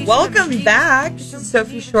Welcome back.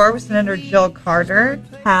 Sophie Shore with Senator Jill Carter,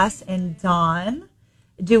 Cass, and Dawn.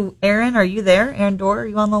 Aaron, are you there? Aaron Dorr, are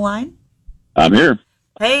you on the line? I'm here.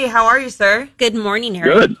 Hey, how are you, sir? Good morning,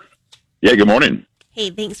 Aaron. Good. Yeah, good morning. Hey,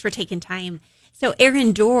 thanks for taking time. So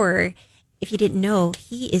Aaron Dorr, if you didn't know,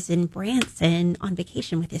 he is in Branson on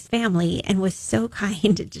vacation with his family and was so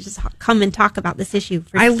kind to just come and talk about this issue.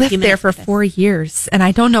 I lived there for 4 years, and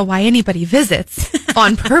I don't know why anybody visits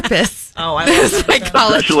on purpose. Oh, I love that.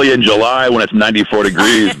 Especially in July when it's 94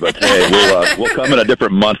 degrees. But hey, we'll come in a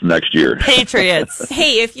different month next year. Patriots.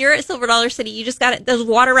 Hey, if you're at Silver Dollar City, you just got it. Those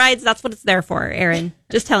water rides, that's what it's there for, Aaron.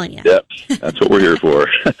 Just telling you. Yep, that's what we're here for.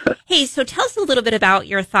 Hey, so tell us a little bit about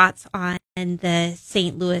your thoughts on the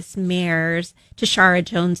St. Louis mayor's Tashara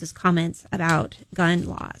Jones's comments about gun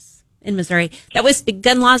laws in Missouri.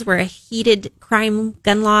 Gun laws were a heated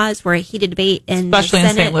debate in especially the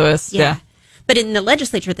in Senate. St. Louis. Yeah. But in the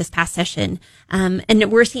legislature this past session,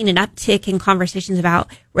 and we're seeing an uptick in conversations about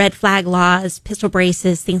red flag laws, pistol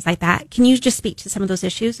braces, things like that. Can you just speak to some of those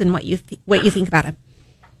issues and what you think about them?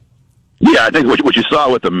 Yeah, I think what you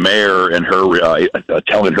saw with the mayor and her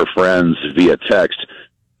telling her friends via text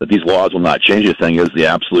that these laws will not change a thing is the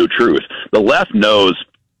absolute truth. The left knows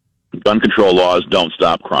gun control laws don't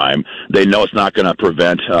stop crime. They know it's not going to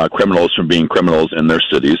prevent criminals from being criminals in their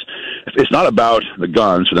cities. It's not about the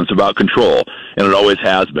guns for them, it's about control, and it always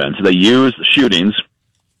has been. So they use shootings,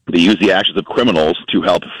 they use the actions of criminals to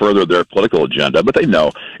help further their political agenda, but they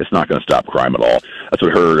know it's not going to stop crime at all. That's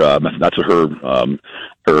what her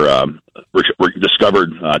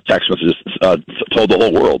discovered text messages told the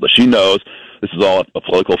whole world, that she knows this is all a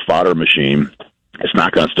political fodder machine. It's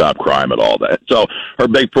not going to stop crime at all. So her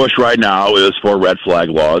big push right now is for red flag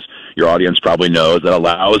laws. Your audience probably knows that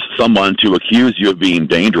allows someone to accuse you of being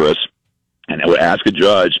dangerous, and it would ask a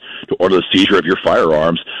judge to order the seizure of your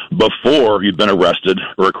firearms before you've been arrested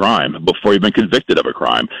for a crime, before you've been convicted of a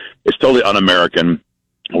crime. It's totally un-American.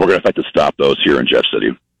 We're going to have to stop those here in Jeff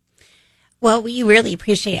City. Well, we really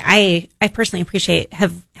appreciate, I personally appreciate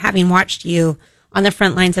having watched you on the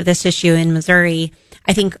front lines of this issue in Missouri.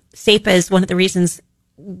 I think SAPA is one of the reasons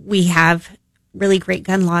we have really great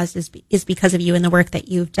gun laws is because of you and the work that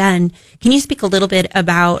you've done. Can you speak a little bit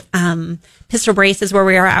about pistol braces, where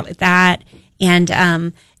we are at with that?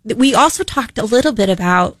 And we also talked a little bit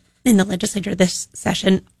about, in the legislature this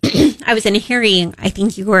session, I was in a hearing I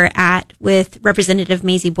think you were at with Representative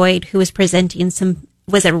Maisie Boyd, who was presenting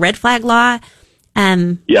was it a red flag law?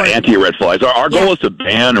 Anti-red flags. Our goal is to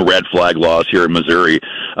ban red flag laws here in Missouri.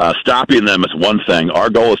 Stopping them is one thing. Our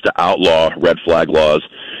goal is to outlaw red flag laws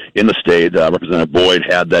in the state. Representative Boyd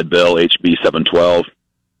had that bill, HB 712,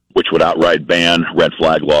 which would outright ban red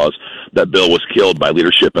flag laws. That bill was killed by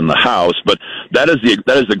leadership in the House, but that is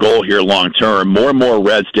the goal here long term. More and more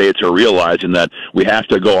red states are realizing that we have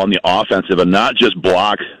to go on the offensive and not just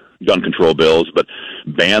block gun control bills, but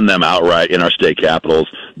ban them outright in our state capitals.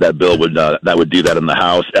 That bill would do that in the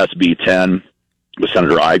House. SB 10 with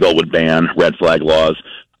Senator Eigel would ban red flag laws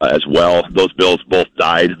as well. Those bills both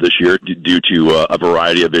died this year due to a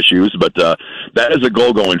variety of issues, but that is a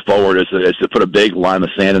goal going forward, is to put a big line in the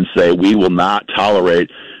sand and say we will not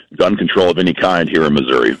tolerate gun control of any kind here in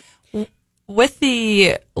Missouri. With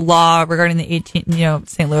the law regarding the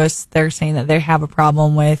St. Louis, they're saying that they have a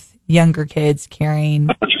problem with younger kids carrying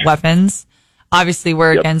weapons. Obviously,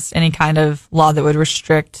 we're against any kind of law that would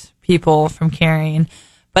restrict people from carrying.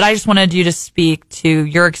 But I just wanted you to speak to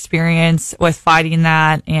your experience with fighting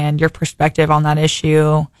that and your perspective on that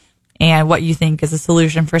issue and what you think is a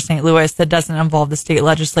solution for St. Louis that doesn't involve the state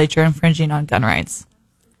legislature infringing on gun rights.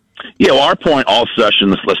 Yeah, well, our point all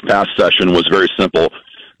session, this past session, was very simple.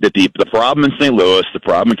 That the problem in St. Louis, the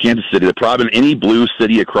problem in Kansas City, the problem in any blue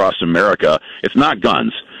city across America, it's not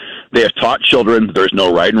guns. They have taught children there's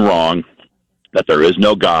no right and wrong, that there is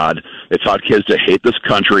no God. They taught kids to hate this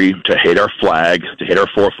country, to hate our flag, to hate our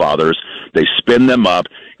forefathers. They spin them up,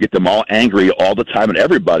 get them all angry all the time at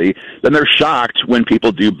everybody. Then they're shocked when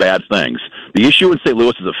people do bad things. The issue in St.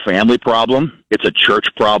 Louis is a family problem. It's a church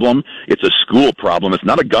problem. It's a school problem. It's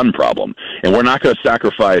not a gun problem. And we're not going to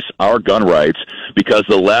sacrifice our gun rights because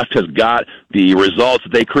the left has got the results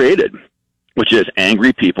that they created, which is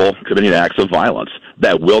angry people committing acts of violence.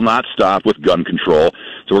 That will not stop with gun control.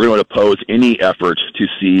 So we're going to oppose any effort to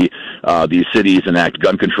see these cities enact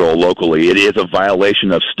gun control locally. It is a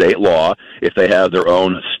violation of state law if they have their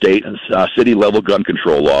own state and city-level gun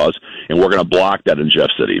control laws, and we're going to block that in Jeff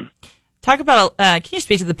City. Talk about, can you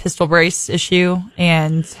speak to the pistol brace issue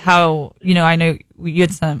and how, I know you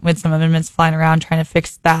had some amendments flying around trying to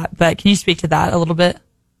fix that, but can you speak to that a little bit?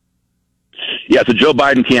 Yeah, so Joe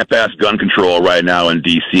Biden can't pass gun control right now in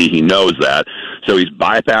D.C. He knows that. So he's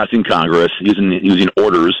bypassing Congress, using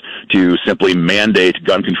orders to simply mandate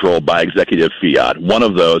gun control by executive fiat. One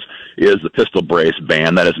of those is the pistol brace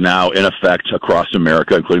ban that is now in effect across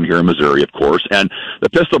America, including here in Missouri, of course. And the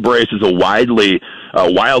pistol brace is a wildly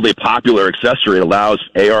popular accessory. It allows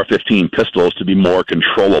AR-15 pistols to be more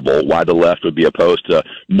controllable. Why the left would be opposed to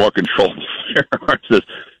more controllable firearms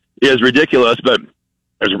is ridiculous, but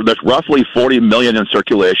there's roughly 40 million in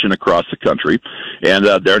circulation across the country, and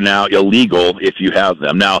they're now illegal if you have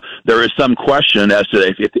them. Now, there is some question as to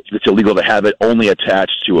if it's illegal to have it only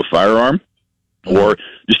attached to a firearm or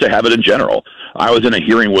just to have it in general. I was in a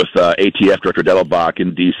hearing with ATF Director Dettelbach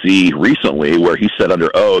in D.C. recently where he said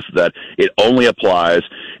under oath that it only applies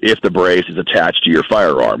if the brace is attached to your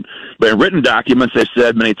firearm. But in written documents, they've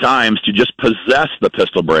said many times to just possess the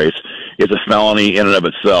pistol brace is a felony in and of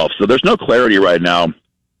itself. So there's no clarity right now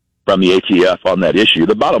from the ATF on that issue.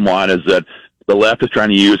 The bottom line is that the left is trying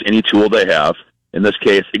to use any tool they have, in this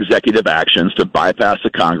case, executive actions, to bypass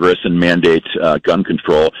the Congress and mandate gun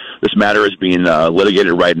control. This matter is being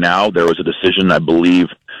litigated right now. There was a decision, I believe,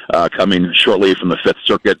 coming shortly from the Fifth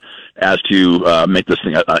Circuit as to make this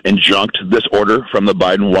thing injunct this order from the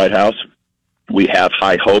Biden White House. We have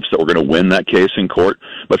high hopes that we're going to win that case in court,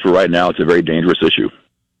 but for right now, it's a very dangerous issue.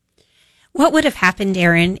 What would have happened,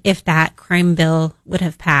 Aaron, if that crime bill would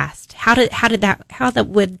have passed? How would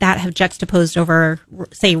that have juxtaposed over,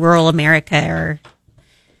 say, rural America or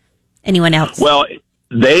anyone else? Well,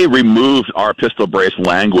 they removed our pistol brace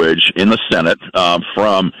language in the Senate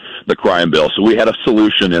from the crime bill. So we had a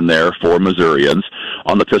solution in there for Missourians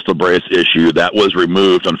on the pistol brace issue. That was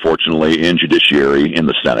removed, unfortunately, in judiciary in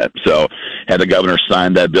the Senate. So had the governor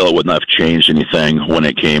signed that bill, it would not have changed anything when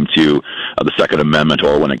it came to the Second Amendment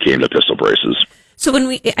or when it came to pistol braces. So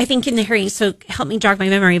I think in the hearing, so help me jog my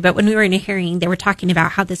memory, but when we were in a hearing, they were talking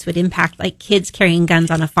about how this would impact like kids carrying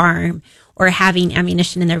guns on a farm or having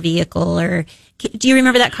ammunition in their vehicle. Or do you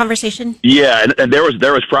remember that conversation? Yeah, and there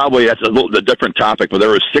was probably, that's a different topic, but there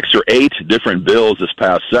was 6 or 8 different bills this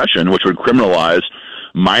past session which would criminalize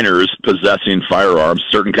minors possessing firearms,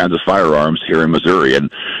 certain kinds of firearms here in Missouri.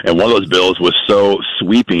 And one of those bills was so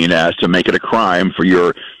sweeping as to make it a crime for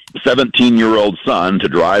your 17-year-old son to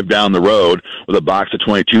drive down the road with a box of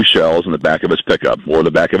 22 shells in the back of his pickup or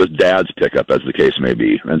the back of his dad's pickup, as the case may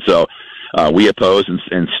be. And so we opposed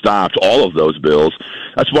and stopped all of those bills.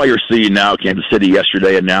 That's why you're seeing now Kansas City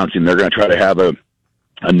yesterday announcing they're going to try to have a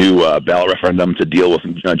new ballot referendum to deal with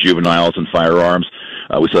juveniles and firearms.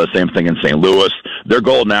 We saw the same thing in St. Louis. Their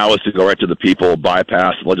goal now is to go right to the people,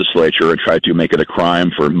 bypass the legislature, and try to make it a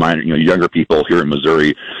crime for younger people here in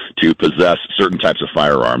Missouri to possess certain types of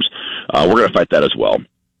firearms. We're going to fight that as well.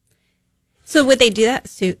 So would they do that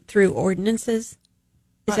through ordinances?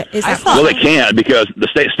 Well, they can't because the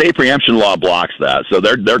state preemption law blocks that. So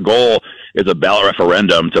their goal is a ballot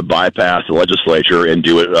referendum to bypass the legislature and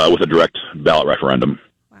do it with a direct ballot referendum.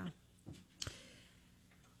 Wow.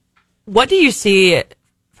 What do you see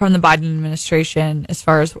from the Biden administration as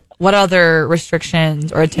far as what other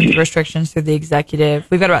restrictions or attempted restrictions through the executive?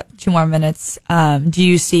 We've got about 2 more minutes. Do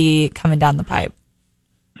you see coming down the pipe?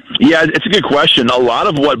 Yeah, it's a good question. A lot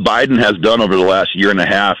of what Biden has done over the last year and a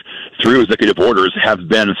half through executive orders have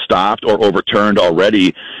been stopped or overturned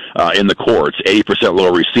already in the courts. 80%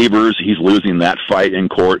 lower receivers, he's losing that fight in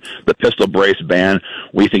court. The pistol brace ban,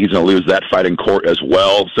 we think he's going to lose that fight in court as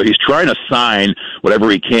well. So he's trying to sign whatever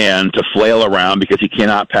he can to flail around because he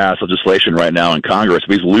cannot pass legislation right now in Congress.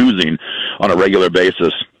 But he's losing on a regular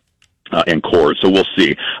basis in court, so we'll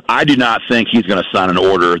see. I do not think he's going to sign an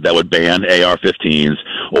order that would ban AR-15s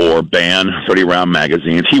or ban 30-round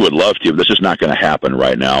magazines. He would love to, but that's just not going to happen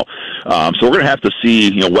right now. So we're going to have to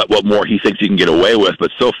see, what more he thinks he can get away with.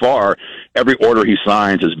 But so far, every order he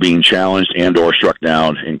signs is being challenged and or struck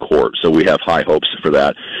down in court. So we have high hopes for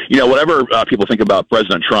that. Whatever people think about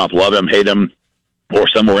President Trump, love him, hate him, or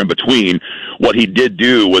somewhere in between, what he did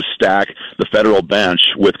do was stack the federal bench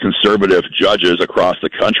with conservative judges across the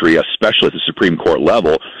country, especially at the Supreme Court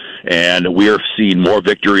level. And we are seeing more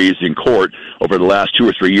victories in court over the last 2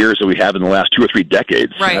 or 3 years than we have in the last 2 or 3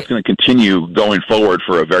 decades. Right. And that's going to continue going forward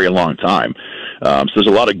for a very long time. So there's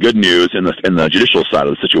a lot of good news in the judicial side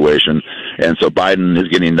of the situation. And so Biden is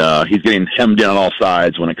getting hemmed in on all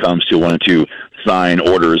sides when it comes to wanting to sign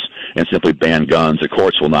orders and simply ban guns. The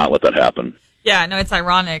courts will not let that happen. Yeah, no, it's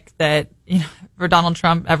ironic that, for Donald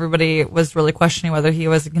Trump, everybody was really questioning whether he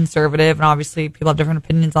was a conservative, and obviously people have different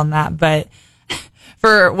opinions on that, but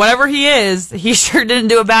for whatever he is, he sure didn't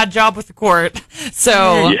do a bad job with the court.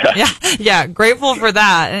 So, yeah, grateful for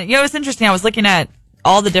that. And, it's interesting. I was looking at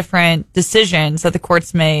all the different decisions that the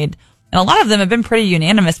courts made And a lot of them have been pretty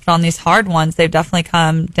unanimous, but on these hard ones, they've definitely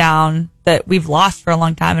come down that we've lost for a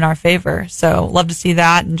long time in our favor. So love to see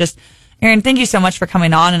that. And just, Aaron, thank you so much for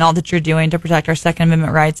coming on and all that you're doing to protect our Second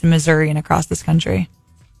Amendment rights in Missouri and across this country.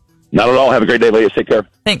 Not at all. Have a great day, ladies. Take care.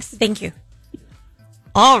 Thanks. Thank you.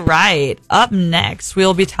 All right. Up next,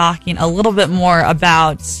 we'll be talking a little bit more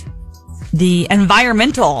about the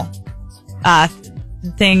environmental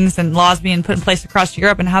things and laws being put in place across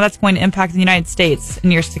Europe and how that's going to impact the United States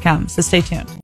in years to come. So stay tuned.